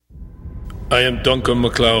I am Duncan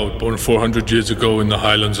MacLeod, born 400 years ago in the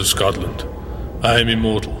Highlands of Scotland. I am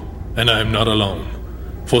immortal, and I am not alone.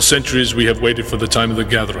 For centuries we have waited for the time of the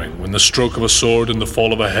gathering, when the stroke of a sword and the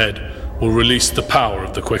fall of a head will release the power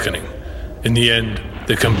of the quickening. In the end,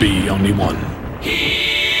 there can be only one.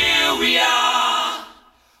 Here we are,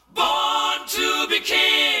 born to be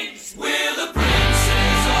kings. We're the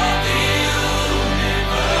princes of the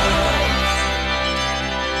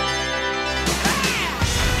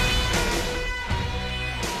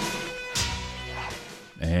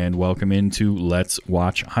And welcome into Let's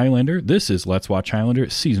Watch Highlander. This is Let's Watch Highlander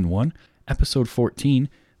Season 1, Episode 14.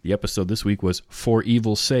 The episode this week was For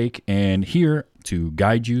Evil's Sake, and here to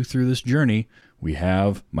guide you through this journey, we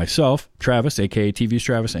have myself, Travis, a.k.a. TV's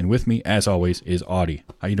Travis, and with me, as always, is Audie.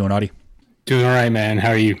 How you doing, Audie? Doing all right, man. How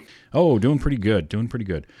are you? Oh, doing pretty good,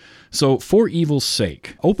 So, For Evil's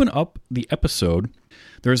Sake, open up the episode.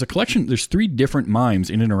 There's a collection, there's 3 different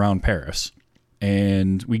mimes in and around Paris,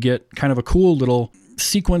 and we get kind of a cool little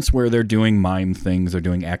sequence where they're doing mime things, they're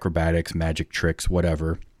doing acrobatics, magic tricks,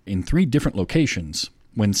 whatever, in 3 different locations,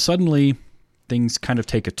 when suddenly things kind of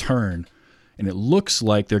take a turn, and it looks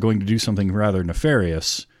like they're going to do something rather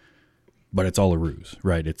nefarious, but it's all a ruse,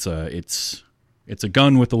 right? It's a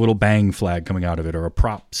gun with a little bang flag coming out of it, or a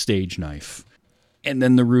prop stage knife. And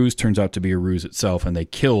then the ruse turns out to be a ruse itself, and they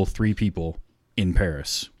kill 3 people in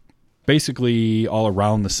Paris. Basically all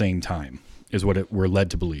around the same time, is what we're led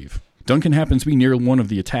to believe. Duncan happens to be near one of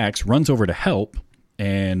the attacks, runs over to help,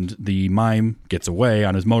 and the mime gets away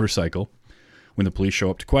on his motorcycle. When the police show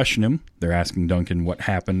up to question him, they're asking Duncan what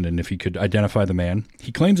happened and if he could identify the man.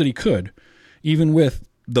 He claims that he could, even with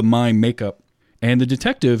the mime makeup. And the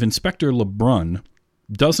detective, Inspector Lebrun,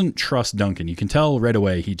 doesn't trust Duncan. You can tell right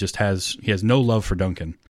away he has no love for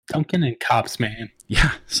Duncan. Duncan and cops, man.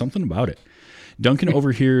 Yeah, something about it. Duncan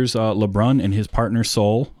overhears Lebrun and his partner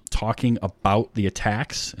Sol talking about the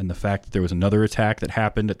attacks and the fact that there was another attack that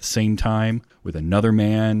happened at the same time with another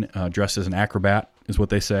man dressed as an acrobat, is what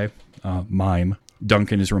they say. Mime.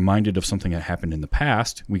 Duncan is reminded of something that happened in the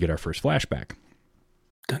past. We get our first flashback.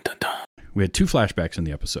 Dun, dun, dun. We had 2 flashbacks in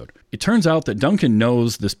the episode. It turns out that Duncan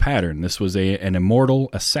knows this pattern. This was an immortal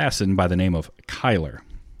assassin by the name of Kyler.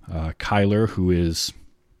 Kyler, who is,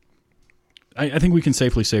 I think we can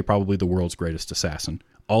safely say, probably the world's greatest assassin.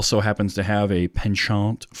 Also happens to have a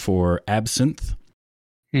penchant for absinthe.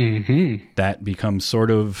 Mm-hmm. That becomes sort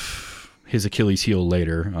of his Achilles heel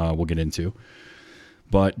later, we'll get into.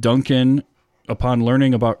 But Duncan, upon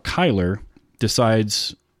learning about Kyler,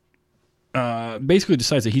 basically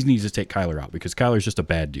decides that he needs to take Kyler out because Kyler's just a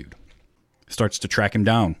bad dude. Starts to track him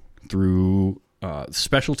down through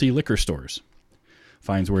specialty liquor stores.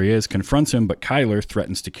 Finds where he is, confronts him, but Kyler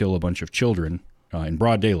threatens to kill a bunch of children in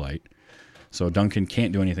broad daylight. So Duncan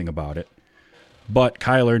can't do anything about it. But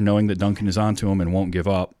Kyler, knowing that Duncan is onto him and won't give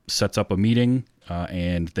up, sets up a meeting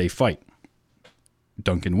and they fight.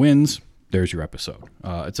 Duncan wins. There's your episode.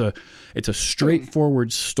 It's a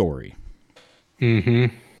straightforward story.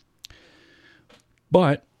 Mm-hmm.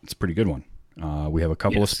 But it's a pretty good one. We have a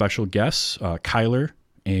couple of special guests, Kyler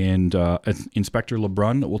and Inspector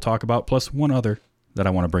Lebrun that we'll talk about, plus one other that I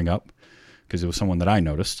want to bring up because it was someone that I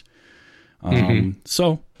noticed.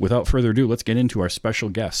 So, without further ado, let's get into our special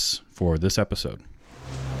guests for this episode.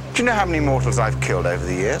 Do you know how many mortals I've killed over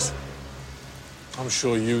the years? I'm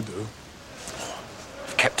sure you do.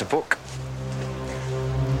 I've kept a book.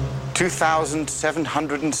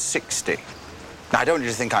 2,760. Now, I don't want you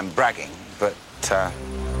to think I'm bragging, but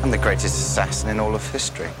I'm the greatest assassin in all of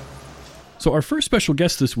history. So our first special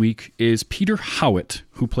guest this week is Peter Howitt,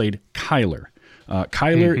 who played Kyler.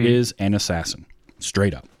 Kyler is an assassin,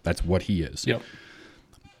 straight up. That's what he is. Yep.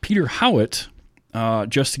 Peter Howitt,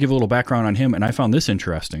 just to give a little background on him, and I found this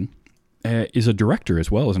interesting, is a director as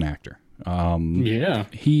well as an actor. Yeah.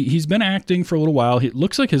 He's been acting for a little while. It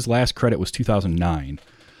looks like his last credit was 2009.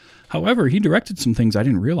 However, he directed some things I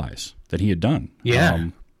didn't realize that he had done. Yeah.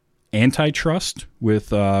 Antitrust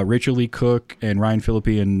with Rachel Lee Cook and Ryan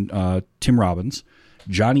Phillippe and Tim Robbins.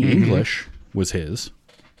 Johnny English was his.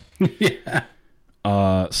 Yeah.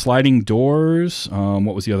 Sliding Doors.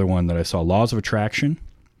 What was the other one that I saw? Laws of Attraction.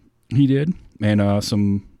 He did. And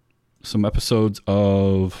some episodes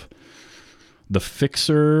of The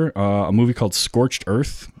Fixer, a movie called Scorched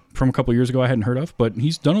Earth from a couple years ago I hadn't heard of, but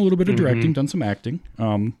he's done a little bit of directing, done some acting.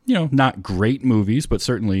 Not great movies, but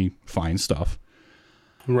certainly fine stuff.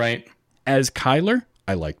 Right. As Kyler,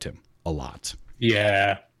 I liked him a lot.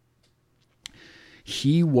 Yeah.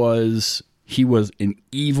 He was an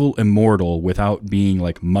evil immortal without being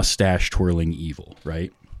like mustache twirling evil,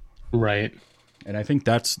 right? Right. And I think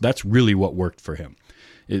that's really what worked for him.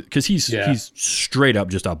 because he's straight up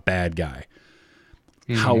just a bad guy.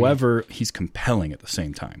 However, he's compelling at the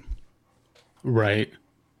same time. Right.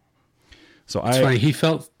 So It's funny.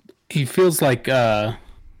 He feels like the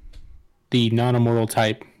non-immortal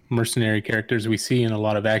type mercenary characters we see in a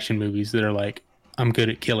lot of action movies that are like, I'm good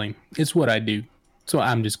at killing. It's what I do. So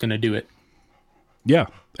I'm just going to do it. Yeah,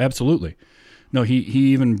 absolutely. No, he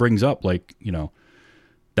even brings up, like, you know,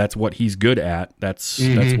 that's what he's good at. That's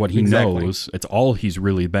what he knows. It's all he's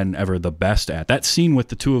really been ever the best at. That scene with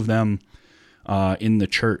the two of them in the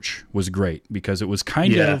church was great because it was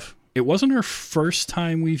kind of, it wasn't our first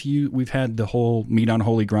time we've had the whole meet on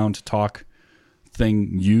holy ground to talk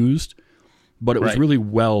thing used, but it was really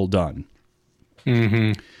well done.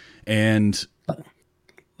 And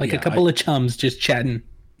like a couple of chums just chatting.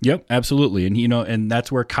 Yep, absolutely. And, you know, and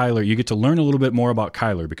that's where Kyler, you get to learn a little bit more about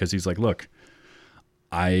Kyler because he's like, look,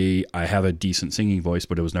 I have a decent singing voice,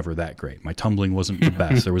 but it was never that great. My tumbling wasn't the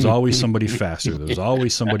best. There was always somebody faster. There was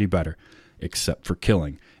always somebody better, except for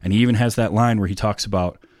killing. And he even has that line where he talks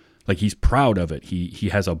about, like, he's proud of it. He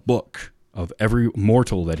has a book of every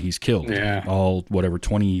mortal that he's killed. Yeah. All, whatever,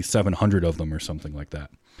 2,700 of them or something like that.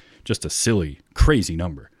 Just a silly, crazy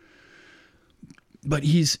number. But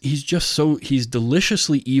he's just so, he's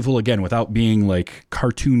deliciously evil, again, without being like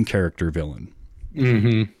cartoon character villain.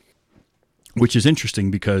 Which is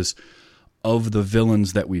interesting because of the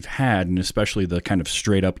villains that we've had, and especially the kind of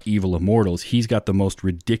straight up evil immortals, he's got the most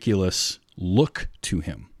ridiculous look to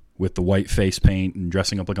him with the white face paint and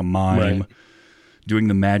dressing up like a mime, doing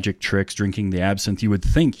the magic tricks, drinking the absinthe. You would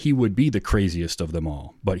think he would be the craziest of them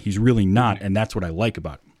all, but he's really not, and that's what I like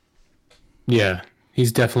about him. Yeah,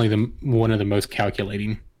 he's definitely one of the most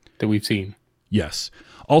calculating that we've seen. Yes.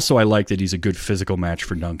 Also, I like that he's a good physical match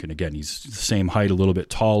for Duncan. Again, he's the same height, a little bit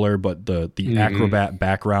taller, but the acrobat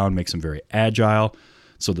background makes him very agile.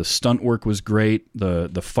 So the stunt work was great.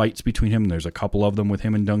 The fights between him, there's a couple of them with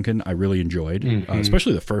him and Duncan, I really enjoyed,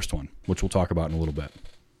 especially the first one, which we'll talk about in a little bit.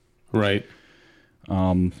 Right.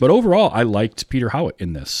 But overall, I liked Peter Howitt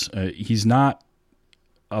in this. He's not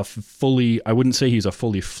I wouldn't say he's a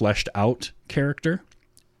fully fleshed out character,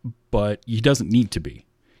 but he doesn't need to be.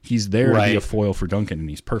 He's there to be a foil for Duncan, and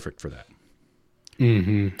he's perfect for that.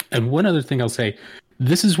 And one other thing I'll say,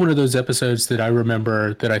 this is one of those episodes that I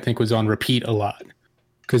remember that I think was on repeat a lot.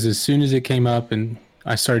 Because as soon as it came up and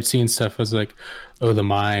I started seeing stuff, I was like, oh, the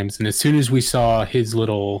mimes. And as soon as we saw his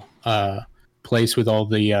little place with all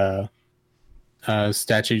the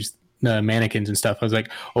statues, mannequins and stuff, I was like,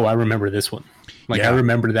 oh, I remember this one. Like, I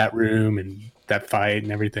remember that room and that fight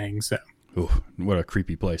and everything, so... Ooh, what a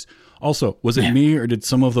creepy place. Also, was it me or did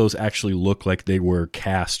some of those actually look like they were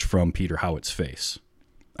cast from Peter Howitt's face?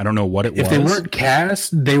 I don't know what it was. If they weren't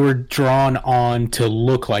cast, they were drawn on to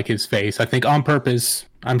look like his face. I think on purpose.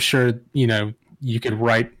 I'm sure, you know, you could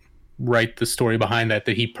write the story behind that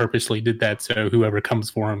he purposely did that so whoever comes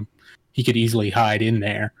for him, he could easily hide in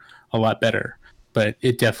there a lot better. But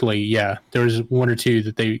it definitely, there was one or two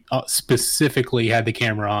that they specifically had the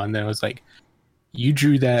camera on that was like, you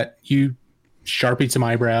drew that, you Sharpied some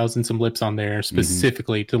eyebrows and some lips on there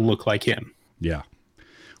specifically to look like him. Yeah.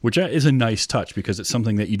 Which is a nice touch because it's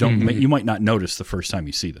something that you don't, you might not notice the first time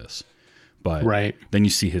you see this, but then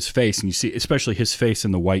you see his face and you see, especially his face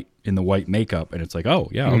in the white makeup. And it's like, oh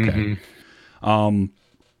yeah. Okay.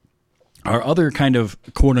 Our other kind of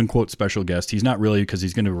quote unquote special guest, he's not really because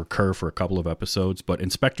he's going to recur for a couple of episodes, but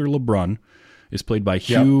Inspector Lebrun is played by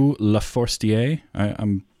Hugh LaForestier.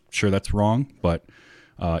 I'm sure that's wrong, but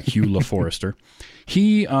Hugh LaForester.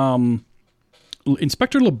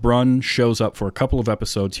 Inspector Lebrun shows up for a couple of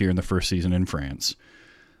episodes here in the first season in France.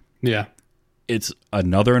 Yeah. It's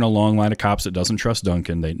another in a long line of cops that doesn't trust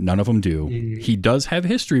Duncan. None of them do. He does have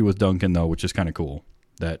history with Duncan, though, which is kind of cool.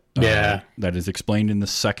 That is explained in the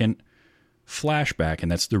second flashback,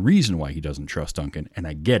 and that's the reason why he doesn't trust Duncan, and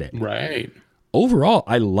I get it. Right. Overall,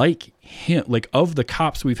 I like him. Like, of the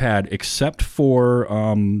cops we've had, except for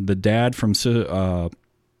the dad from...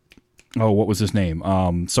 what was his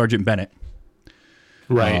name? Sergeant Bennett.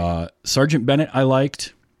 Right. Sergeant Bennett I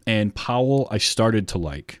liked, and Powell I started to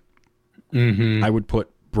like. I would put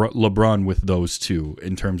LeBron with those two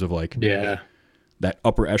in terms of like that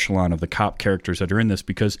upper echelon of the cop characters that are in this,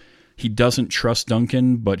 because he doesn't trust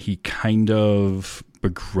Duncan, but he kind of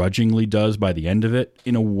begrudgingly does by the end of it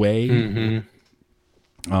in a way.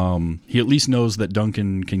 He at least knows that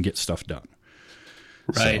Duncan can get stuff done.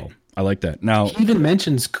 Right. So, I like that. Now, he even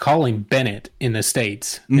mentions calling Bennett in the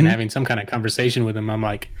States and having some kind of conversation with him. I'm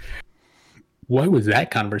like, what was that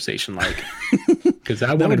conversation like? Because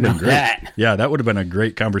I would have been that. Yeah, that would have been a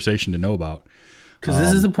great conversation to know about. Because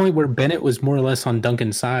this is the point where Bennett was more or less on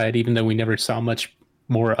Duncan's side, even though we never saw much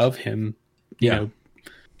more of him. You know,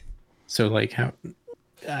 so like how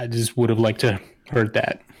I just would have liked to heard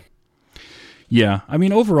that. Yeah, I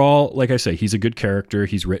mean, overall, like I say, he's a good character.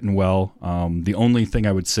 He's written well. The only thing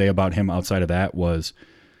I would say about him outside of that was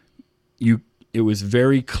it was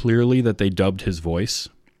very clearly that they dubbed his voice.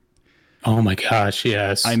 Oh my gosh,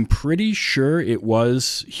 yes. I'm pretty sure it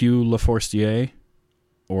was Hugh LaForestier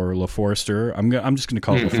or LaForester. I'm just going to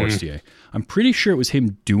call it LaForestier. I'm pretty sure it was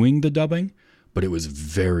him doing the dubbing, but it was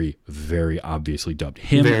very, very obviously dubbed.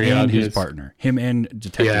 Him Very and obvious. his partner. Him and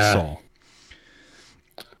Detective Saul.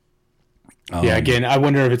 Yeah, again, I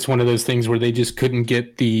wonder if it's one of those things where they just couldn't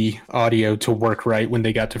get the audio to work right when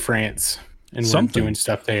they got to France and were doing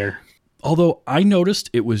stuff there. Although I noticed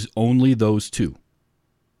it was only those two.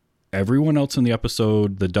 Everyone else in the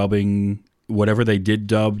episode, the dubbing, whatever they did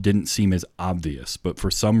dub, didn't seem as obvious. But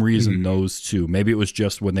for some reason, those two, maybe it was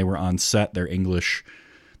just when they were on set, their English,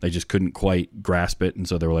 they just couldn't quite grasp it. And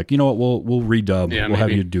so they were like, you know what, we'll redub. Yeah, we'll have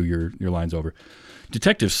maybe. you do your lines over.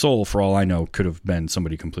 Detective Soul, for all I know, could have been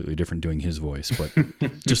somebody completely different doing his voice. But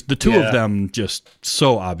just the two of them just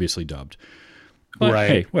so obviously dubbed. But, Right.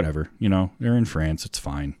 hey, whatever. You know, they're in France. It's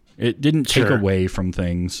fine. It didn't take Sure. away from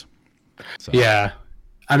things. So. Yeah.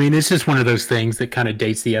 I mean, it's just one of those things that kind of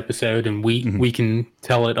dates the episode, and we can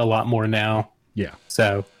tell it a lot more now. Yeah.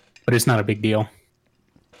 So, but it's not a big deal.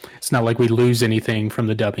 It's not like we lose anything from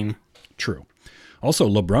the dubbing. True. Also,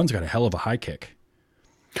 LeBron's got a hell of a high kick.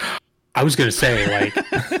 I was going to say,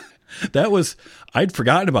 like, I'd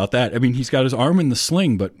forgotten about that. I mean, he's got his arm in the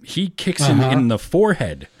sling, but he kicks him in the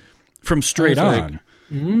forehead from straight I was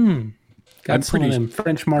on. got I'm some pretty- of them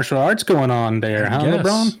French martial arts going on there, huh, Yes.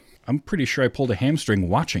 LeBron? I'm pretty sure I pulled a hamstring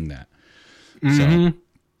watching that. Mm-hmm.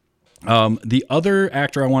 So, the other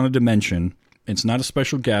actor I wanted to mention, it's not a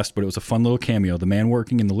special guest, but it was a fun little cameo. The man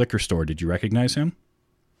working in the liquor store. Did you recognize him?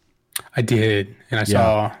 I did, and I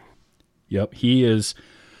saw. Yep. He is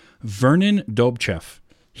Vernon Dobchev.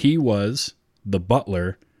 He was the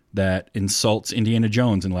butler that insults Indiana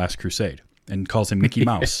Jones in Last Crusade and calls him Mickey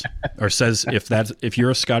Mouse, or says, if you're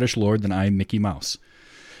a Scottish lord, then I'm Mickey Mouse.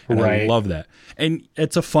 And I Right. love that. And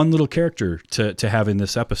it's a fun little character to have in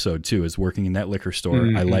this episode too, is working in that liquor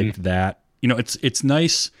store. I liked that. You know, it's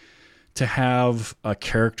nice to have a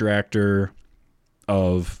character actor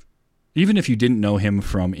of, even if you didn't know him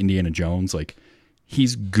from Indiana Jones, like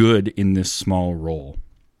he's good in this small role.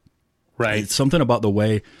 Right. It's something about the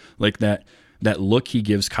way, like that look he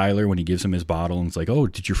gives Kyler when he gives him his bottle, and it's like, oh,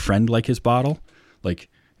 did your friend like his bottle? Like,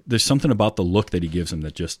 there's something about the look that he gives him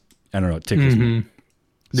that just, I don't know, it tickles me.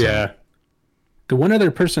 So- Yeah. The one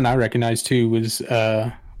other person I recognized too was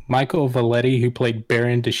Michael Valetti, who played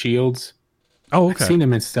Baron de Shields. Oh, I've okay. seen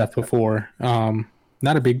him in stuff before.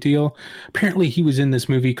 Not a big deal. Apparently, he was in this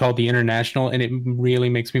movie called The International, and it really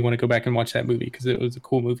makes me want to go back and watch that movie because it was a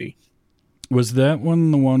cool movie. Was that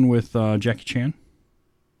one the one with Jackie Chan?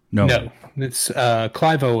 No. No, it's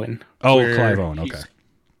Clive Owen. Oh, where Clive Owen. he's Okay.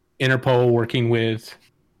 Interpol working with,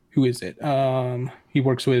 who is it? He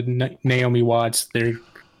works with Naomi Watts. They're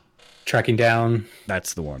tracking down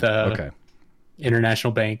That's the one. The- Okay.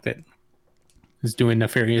 international bank that is doing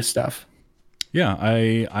nefarious stuff. Yeah,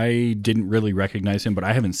 I didn't really recognize him, but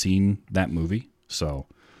I haven't seen that movie. So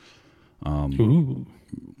Ooh.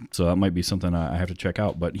 so that might be something I have to check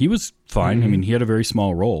out. But he was fine. I mean, he had a very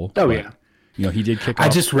small role. Oh, but, yeah. You know, he did kick I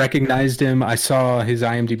off. just recognized him. I saw his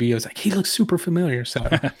IMDb. I was like, he looks super familiar. So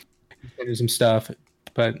there's some stuff,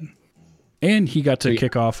 but And he got to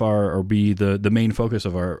kick off or be the main focus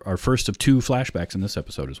of our first of two flashbacks in this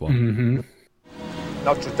episode as well.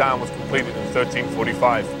 Notre Dame was completed in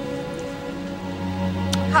 1345.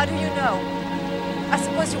 How do you know? I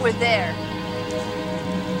suppose you were there.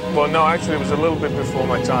 Well, no, actually, it was a little bit before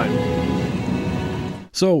my time.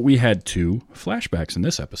 So we had two flashbacks in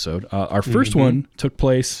this episode. Our first one took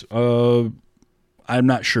place, I'm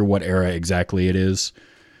not sure what era exactly it is.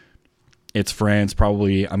 It's France,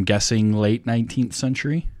 probably, I'm guessing, late 19th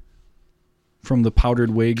century. From the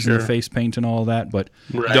powdered wigs and the face paint and all that. But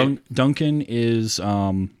Right. Duncan is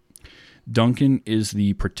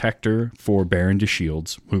the protector for Baron de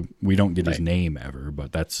Shields, who we don't get his name ever,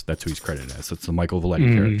 but that's who he's credited as. That's the Michael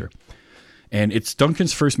Valetti character. And it's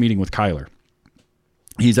Duncan's first meeting with Kyler.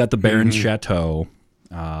 He's at the Baron's chateau.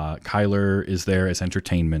 Kyler is there as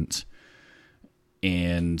entertainment.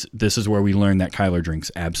 And this is where we learn that Kyler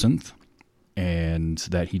drinks absinthe and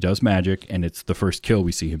that he does magic, and it's the first kill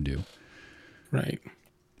we see him do. right.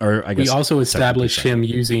 Or I guess We also technically established second. him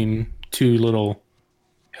using two little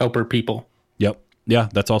helper people. Yep. Yeah,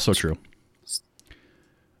 that's also true.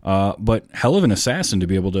 But hell of an assassin to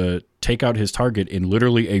be able to take out his target in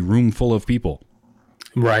literally a room full of people.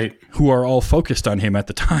 Right. who are all focused on him at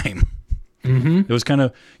the time. Mm-hmm. It was kind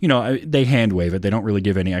of, they hand wave it. They don't really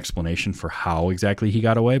give any explanation for how exactly he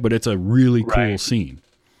got away, but it's a really cool scene.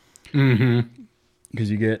 Mm-hmm. Because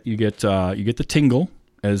you get the tingle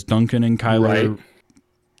as Duncan and Kyler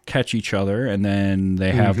catch each other, and then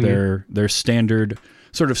they have their standard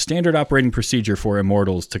operating procedure for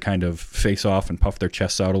immortals to kind of face off and puff their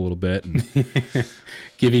chests out a little bit and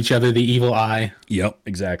give each other the evil eye. Yep,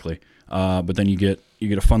 exactly. But then you get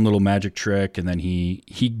a fun little magic trick, and then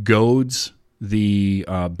he goads the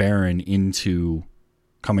Baron into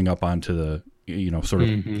coming up onto the sort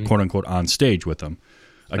of quote unquote on stage with them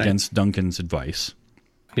against Duncan's advice.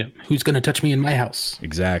 Yeah, who's gonna touch me in my house?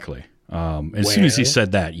 Exactly. As soon as he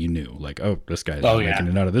said that, you knew, like, oh, this guy's making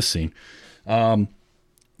it out of this scene.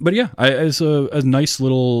 But yeah, it's a nice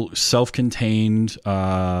little self-contained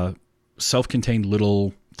little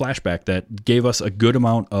flashback that gave us a good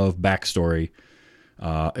amount of backstory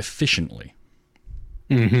efficiently.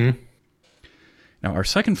 Mm-hmm. Now, our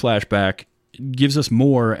second flashback gives us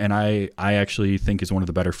more, and I actually think is one of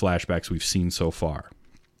the better flashbacks we've seen so far.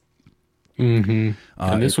 Mm-hmm.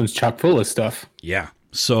 And this one's chock full of stuff. Yeah.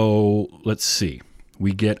 So let's see.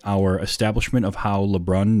 We get our establishment of how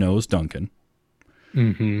LeBrun knows Duncan.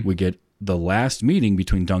 Mm-hmm. We get the last meeting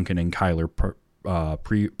between Duncan and Kyler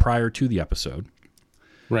prior to the episode.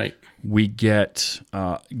 Right. We get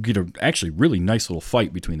actually really nice little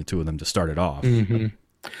fight between the two of them to start it off. Mm-hmm.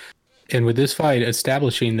 And with this fight,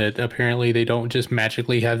 establishing that apparently they don't just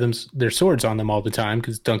magically have their swords on them all the time,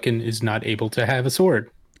 because Duncan is not able to have a sword.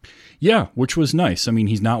 Yeah, which was nice. I mean,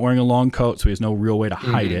 he's not wearing a long coat, so he has no real way to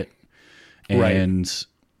hide it. And,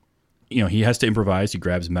 he has to improvise. He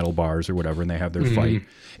grabs metal bars or whatever, and they have their fight.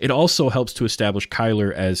 It also helps to establish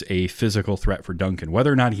Kyler as a physical threat for Duncan.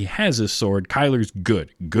 Whether or not he has his sword, Kyler's good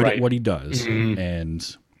at what he does,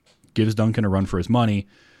 and gives Duncan a run for his money.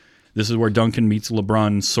 This is where Duncan meets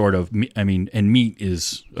LeBrun, sort of. I mean, and meet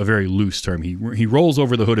is a very loose term. He rolls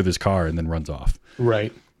over the hood of his car and then runs off.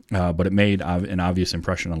 Right. But it made an obvious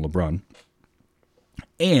impression on LeBrun.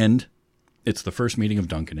 And it's the first meeting of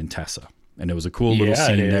Duncan and Tessa. And it was a cool little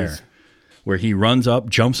scene there where he runs up,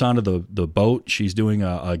 jumps onto the boat. She's doing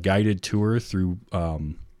a guided tour through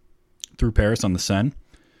Paris on the Seine.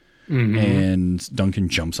 Mm-hmm. And Duncan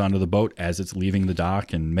jumps onto the boat as it's leaving the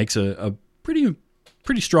dock and makes a pretty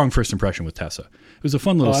strong first impression with Tessa. It was a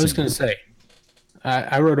fun little scene. I was going to say,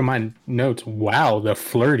 I wrote in my notes, wow, the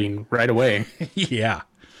flirting right away. Yeah.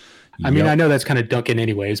 I mean, I know that's kind of Duncan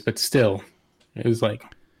anyways, but still, it was like,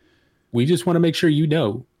 we just want to make sure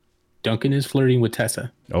Duncan is flirting with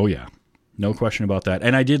Tessa. Oh, yeah. No question about that.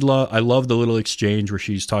 And I love the little exchange where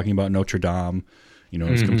she's talking about Notre Dame. It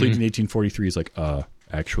was completed in 1843. He's like,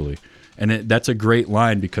 actually. And that's a great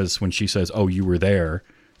line, because when she says, oh, you were there,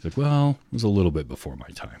 he's like, well, it was a little bit before my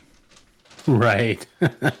time. Right.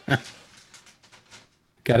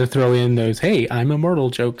 Got to throw in those, hey, I'm immortal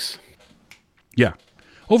jokes. Yeah.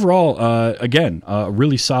 Overall, again,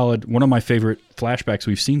 really solid. One of my favorite flashbacks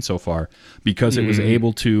we've seen so far, because it was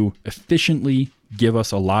able to efficiently give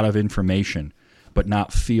us a lot of information, but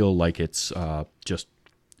not feel like it's just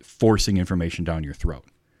forcing information down your throat.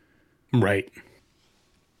 Right.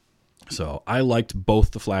 So I liked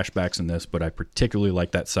both the flashbacks in this, but I particularly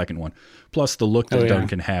liked that second one. Plus the look that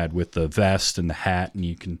Duncan had with the vest and the hat, and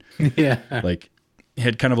you can,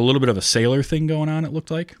 had kind of a little bit of a sailor thing going on, it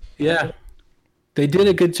looked like. Yeah. They did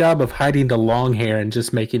a good job of hiding the long hair and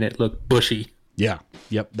just making it look bushy. Yeah.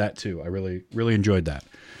 Yep, that too. I really, really enjoyed that.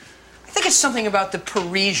 I think it's something about the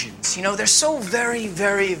Parisians. They're so very,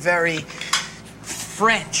 very, very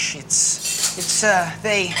French.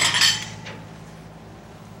 They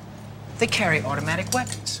carry automatic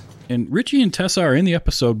weapons. And Richie and Tessa are in the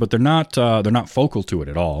episode, but they're not focal to it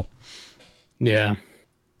at all. Yeah.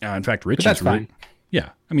 In fact, Richie's that's fine. Yeah.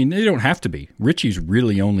 I mean, they don't have to be. Richie's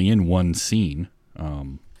really only in one scene.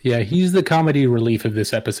 Yeah, he's the comedy relief of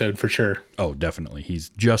this episode for sure. Oh, definitely. He's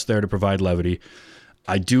just there to provide levity.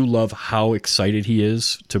 I do love how excited he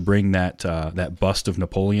is to bring that bust of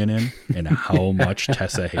Napoleon in, and how much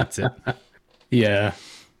Tessa hates it. Yeah.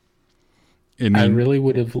 I really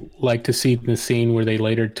would have liked to see the scene where they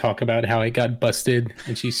later talk about how it got busted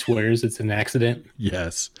and she swears it's an accident.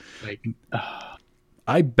 Yes.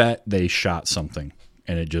 I bet they shot something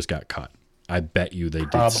and it just got cut. I bet you they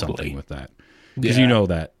did something with that. Because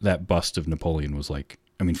that bust of Napoleon was like,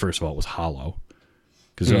 I mean, first of all, it was hollow.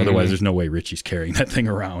 Because otherwise there's no way Richie's carrying that thing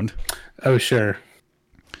around. Oh, sure.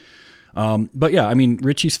 But yeah, I mean,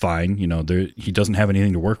 Richie's fine. He doesn't have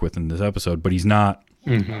anything to work with in this episode, but he's not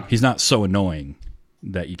so annoying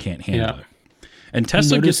that you can't handle it. And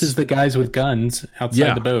Tessa notices the guys with guns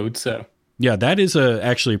outside the boat. So Yeah, that is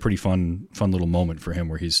actually a pretty fun little moment for him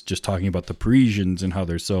where he's just talking about the Parisians and how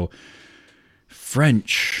they're so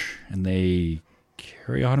French and they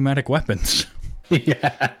carry automatic weapons. Yeah,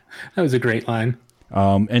 that was a great line.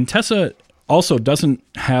 And Tessa also doesn't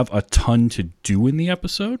have a ton to do in the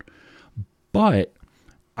episode, but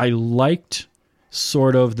I liked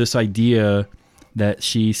sort of this idea that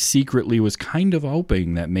she secretly was kind of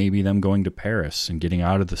hoping that maybe them going to Paris and getting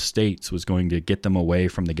out of the States was going to get them away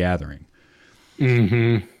from the gathering.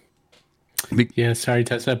 Mm-hmm. Yeah, sorry,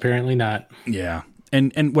 Tessa, apparently not. Yeah.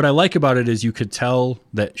 And what I like about it is you could tell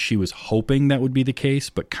that she was hoping that would be the case,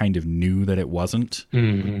 but kind of knew that it wasn't,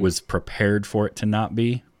 was prepared for it to not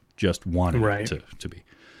be, just wanted it to be.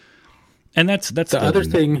 And that's the other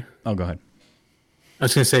thing. Oh, go ahead. I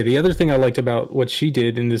was going to say, the other thing I liked about what she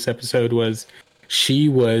did in this episode was she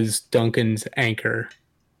was Duncan's anchor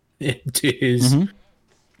to his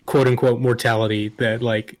quote unquote mortality, that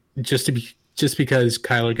like, just because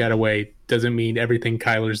Kyler got away doesn't mean everything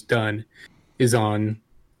Kyler's done is on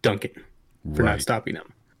Duncan for not stopping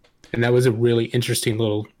him. And that was a really interesting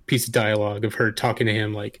little piece of dialogue of her talking to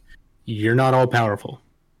him like, you're not all powerful.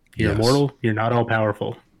 You're immortal. You're not all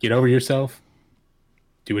powerful. Get over yourself.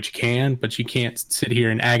 Do what you can, but you can't sit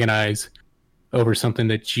here and agonize over something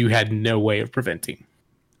that you had no way of preventing.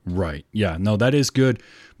 Right. Yeah. No, that is good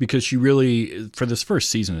because she really, for this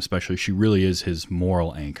first season especially, she really is his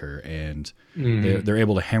moral anchor, and they're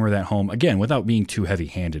able to hammer that home again without being too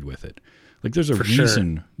heavy-handed with it. Like there's a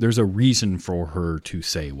reason. Sure. There's a reason for her to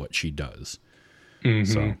say what she does.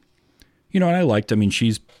 So, and I liked. I mean,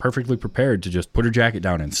 she's perfectly prepared to just put her jacket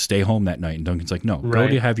down and stay home that night. And Duncan's like, "No, go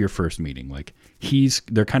to have your first meeting." Like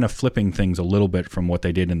they're kind of flipping things a little bit from what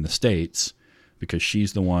they did in the States because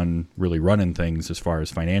she's the one really running things as far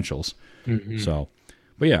as financials. So,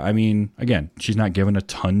 but yeah, I mean, again, she's not given a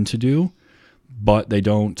ton to do, but they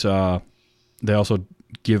don't. They also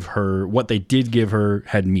give her what they did give her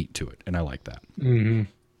had meat to it, and I like that.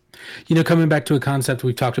 Coming back to a concept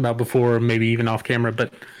we've talked about before, maybe even off camera,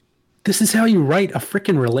 but this is how you write a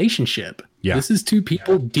freaking relationship. Yeah. This is two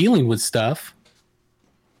people dealing with stuff,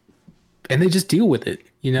 and they just deal with it.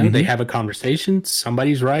 They have a conversation.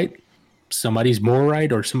 Somebody's right, somebody's more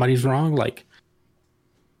right, or somebody's wrong. Like,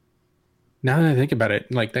 now that I think about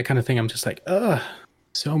it, like that kind of thing, I'm just like,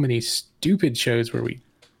 so many stupid shows where we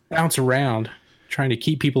bounce around trying to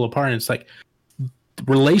keep people apart, and it's like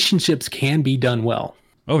relationships can be done well.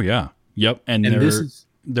 Oh yeah, yep, and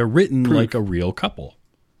they're written proof. Like a real couple,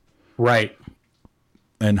 right?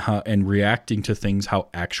 And reacting to things how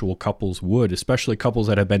actual couples would, especially couples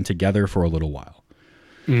that have been together for a little while.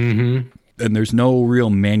 And there's no real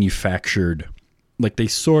manufactured, like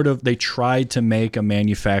they tried to make a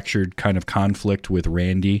manufactured kind of conflict with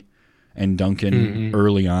Randy and Duncan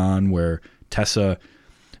early on, where Tessa.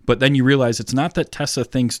 But then you realize it's not that Tessa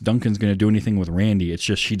thinks Duncan's going to do anything with Randy. It's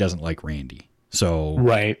just she doesn't like Randy.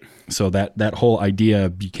 So So that whole idea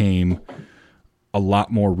became a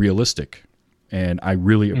lot more realistic, and I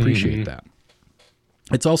really appreciate that.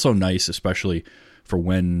 It's also nice, especially for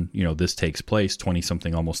when this takes place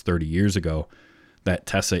 20-something, almost 30 years ago, that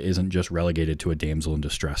Tessa isn't just relegated to a damsel in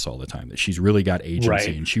distress all the time. That she's really got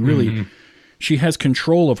agency, and she really she has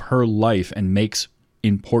control of her life and makes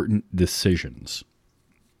important decisions.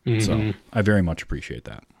 So I very much appreciate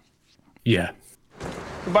that. Yeah.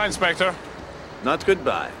 Goodbye, Inspector. Not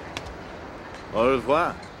goodbye. Au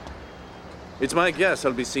revoir. It's my guess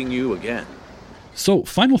I'll be seeing you again. So,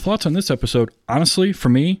 final thoughts on this episode. Honestly, for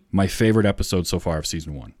me, my favorite episode so far of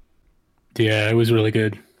season 1. Yeah, it was really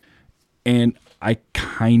good. And I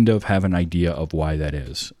kind of have an idea of why that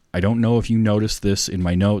is. I don't know if you noticed this in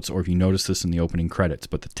my notes or if you noticed this in the opening credits,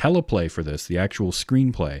 but the teleplay for this, the actual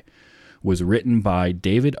screenplay, was written by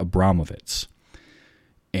David Abramovitz.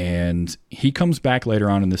 And he comes back later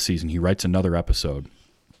on in this season. He writes another episode.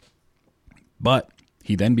 But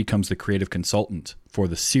he then becomes the creative consultant for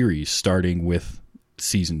the series starting with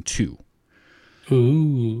season 2.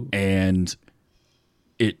 Ooh. And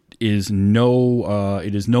it is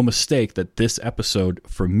no mistake that this episode,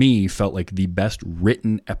 for me, felt like the best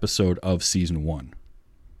written episode of season 1.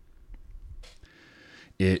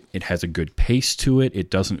 It has a good pace to it.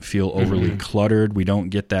 It doesn't feel overly cluttered. We don't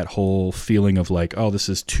get that whole feeling of like, oh, this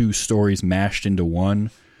is 2 stories mashed into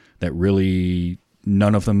one. That really,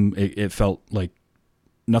 none of them, it felt like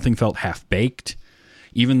nothing felt half-baked.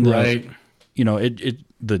 Even the,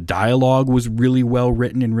 the dialogue was really well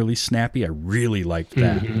written and really snappy. I really liked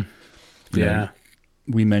that. Yeah.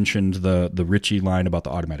 We mentioned the Richie line about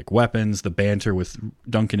the automatic weapons. The banter with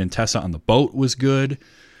Duncan and Tessa on the boat was good.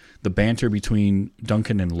 The banter between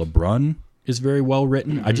Duncan and LeBrun is very well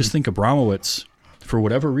written. I just think Abramowitz for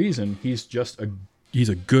whatever reason, he's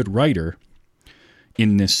a good writer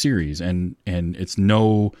in this series, and it's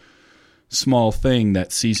no small thing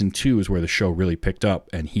that season 2 is where the show really picked up,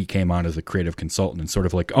 and he came on as a creative consultant and sort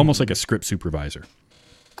of like almost like a script supervisor.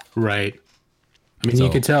 Right. I mean, you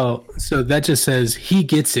can tell. So that just says he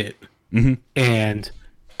gets it, and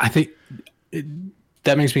I think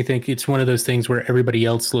that makes me think it's one of those things where everybody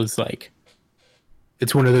else was like,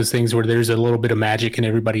 it's one of those things where there's a little bit of magic and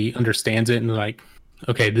everybody understands it and like,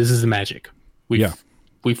 okay, this is the magic.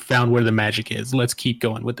 We've found where the magic is. Let's keep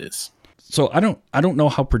going with this. So I don't know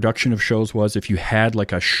how production of shows was if you had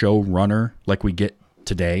like a showrunner like we get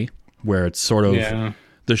today, where it's sort of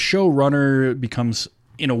the showrunner becomes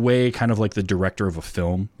in a way kind of like the director of a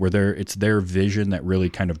film, where it's their vision that really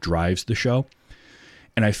kind of drives the show.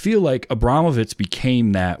 And I feel like Abramovitz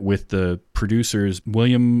became that with the producers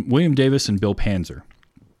William Davis and Bill Panzer.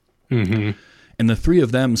 Mm-hmm. And the three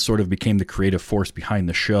of them sort of became the creative force behind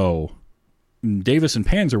the show. Davis and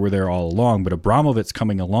Panzer were there all along, but Abramovitz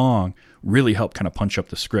coming along really helped kind of punch up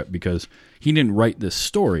the script, because he didn't write this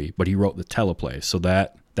story, but he wrote the teleplay. So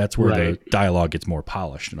that's where the dialogue gets more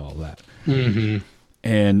polished and all that. Mm-hmm.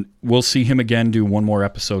 And we'll see him again do one more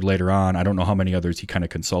episode later on. I don't know how many others he kind of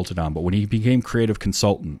consulted on, but when he became creative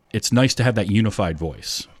consultant, it's nice to have that unified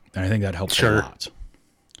voice. And I think that helps a lot.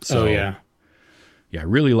 So, yeah, I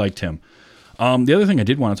really liked him. The other thing I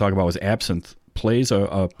did want to talk about was Absinthe plays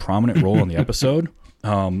a prominent role in the episode.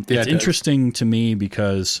 It's interesting to me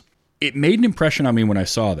because it made an impression on me when I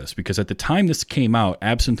saw this, because at the time this came out,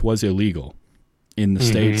 absinthe was illegal in the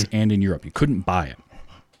States and in Europe. You couldn't buy it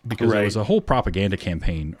because there was a whole propaganda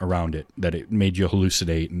campaign around it that it made you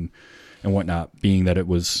hallucinate and whatnot, being that it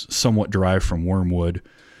was somewhat derived from wormwood.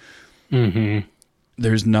 Mm-hmm.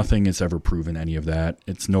 There's nothing that's ever proven any of that.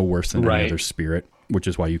 It's no worse than any other spirit, which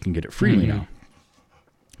is why you can get it freely now.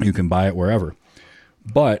 You can buy it wherever.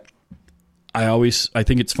 But I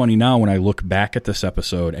think it's funny now when I look back at this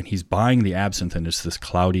episode and he's buying the absinthe and it's this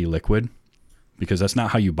cloudy liquid, because that's not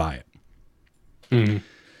how you buy it. Mm-hmm.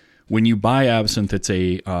 When you buy absinthe, it's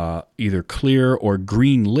a either clear or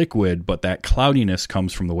green liquid, but that cloudiness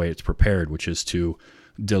comes from the way it's prepared, which is to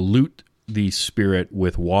dilute the spirit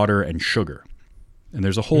with water and sugar. And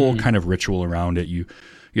there's a whole kind of ritual around it. You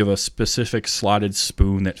have a specific slotted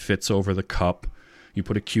spoon that fits over the cup. You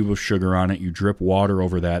put a cube of sugar on it. You drip water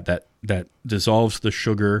over that dissolves the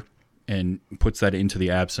sugar and puts that into the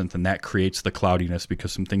absinthe, and that creates the cloudiness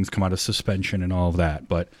because some things come out of suspension and all of that.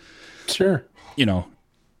 But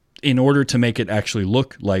in order to make it actually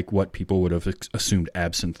look like what people would have assumed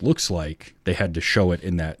absinthe looks like, they had to show it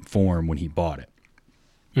in that form when he bought it.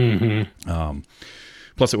 Mm-hmm.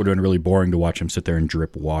 Plus, it would have been really boring to watch him sit there and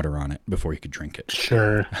drip water on it before he could drink it.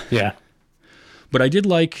 Sure. Yeah. But I did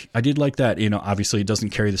like that. Obviously, it doesn't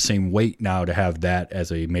carry the same weight now to have that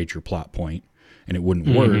as a major plot point, and it wouldn't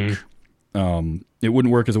work. It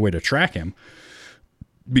wouldn't work as a way to track him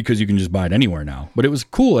because you can just buy it anywhere now. But it was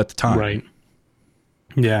cool at the time, right?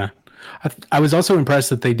 Yeah, I was also impressed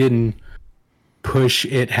that they didn't push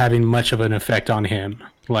it having much of an effect on him.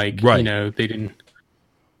 Like, they didn't.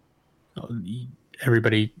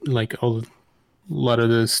 Everybody, like a lot of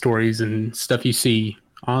the stories and stuff you see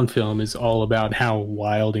on film is all about how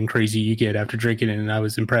wild and crazy you get after drinking it, and I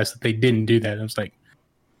was impressed that they didn't do that. I was like,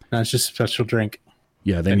 no, it's just a special drink.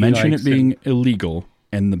 Yeah, they mention it being illegal,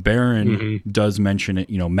 and the Baron does mention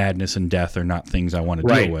it, madness and death are not things I want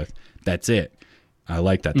to deal with. That's it. I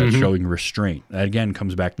like that. That's showing restraint. That again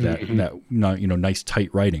comes back to that nice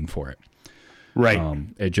tight writing for it. Right.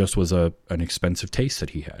 It just was an expensive taste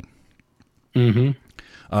that he had. Mm-hmm.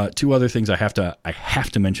 Two other things I have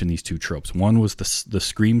to mention these two tropes. One was the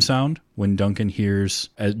scream sound when Duncan hears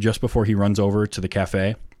just before he runs over to the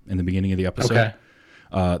cafe in the beginning of the episode.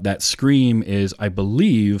 Okay. That scream is, I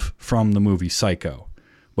believe, from the movie Psycho,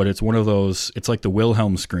 but it's one of those. It's like the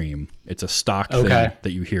Wilhelm scream. It's a stock thing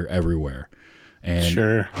that you hear everywhere. And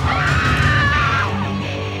sure.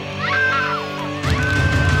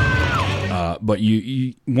 But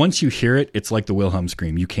you once you hear it, it's like the Wilhelm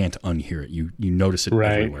scream. You can't unhear it. You notice it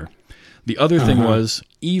everywhere. The other thing was,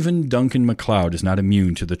 even Duncan MacLeod is not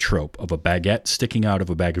immune to the trope of a baguette sticking out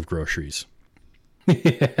of a bag of groceries.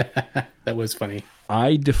 That was funny.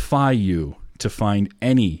 I defy you to find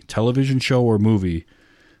any television show or movie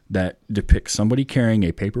that depicts somebody carrying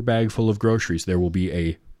a paper bag full of groceries. There will be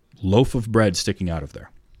a loaf of bread sticking out of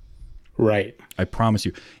there. Right. I promise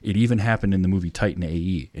you. It even happened in the movie Titan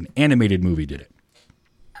AE. An animated movie did it.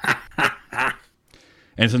 And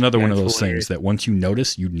it's another one of those things that once you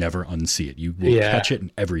notice, you never unsee it. You will catch it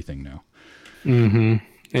in everything now. Mm-hmm.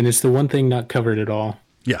 And it's the one thing not covered at all.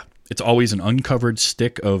 Yeah. it's always an uncovered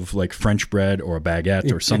stick of like French bread or a baguette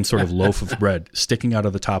or some sort of loaf of bread sticking out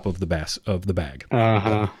of the top of the bag.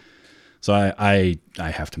 Uh-huh. So I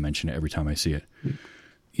have to mention it every time I see it.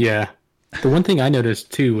 Yeah. The one thing I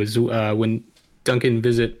noticed too was when Duncan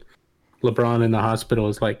visit LeBron in the hospital,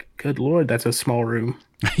 is like, good Lord, that's a small room.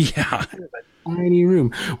 Yeah. Tiny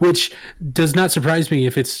room, which does not surprise me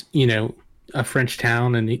if it's, a French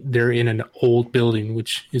town and they're in an old building,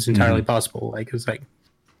 which is entirely possible. Like, it's like,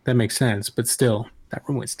 that makes sense. But still, that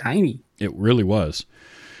room was tiny. It really was.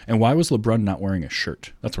 And why was LeBron not wearing a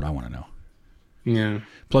shirt? That's what I want to know. Yeah.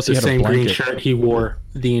 Plus, the he had same a blanket. green shirt he wore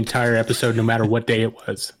the entire episode, no matter what day it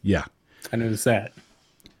was. Yeah. I noticed that.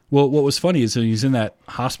 Well, what was funny is that he's in that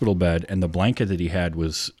hospital bed, and the blanket that he had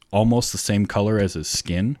was almost the same color as his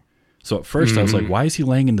skin. So at first I was like, why is he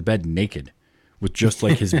laying in the bed naked with just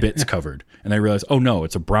like his bits covered? And I realized, oh no,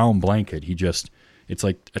 it's a brown blanket. It's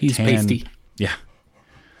like a He's tan. pasty. Yeah.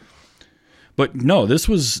 But no, this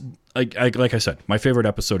was, like I said, my favorite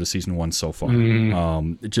episode of season 1 so far.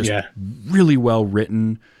 Just really well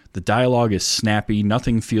written. The dialogue is snappy.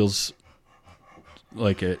 Nothing feels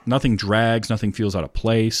like it. Nothing drags. Nothing feels out of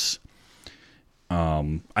place.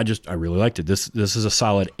 I really liked it. This is a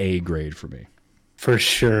solid A grade for me. For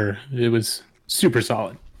sure. It was super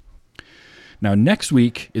solid. Now, next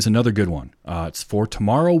week is another good one. It's For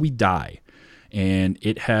Tomorrow We Die. And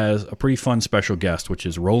it has a pretty fun special guest, which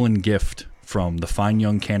is Roland Gift from the Fine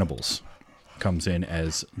Young Cannibals. Comes in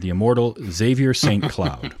as the immortal Xavier St.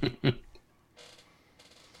 Cloud.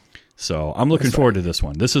 So I'm looking forward to this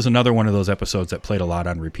one. This is another one of those episodes that played a lot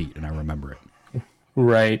on repeat, and I remember it.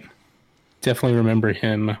 Right. Definitely remember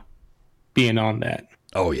him being on that.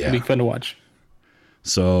 Oh, yeah. It'll be fun to watch.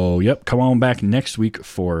 So, yep, come on back next week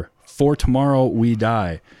for Tomorrow We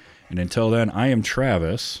Die. And until then, I am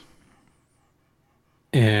Travis.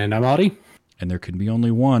 And I'm Audie. And there can be only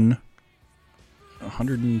one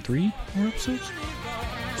 103 more episodes?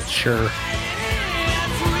 Sure.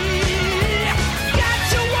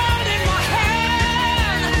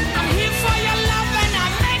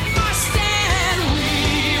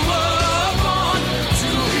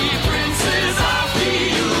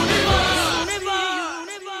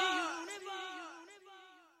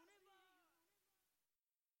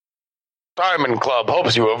 Diamond Club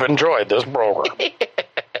hopes you have enjoyed this program.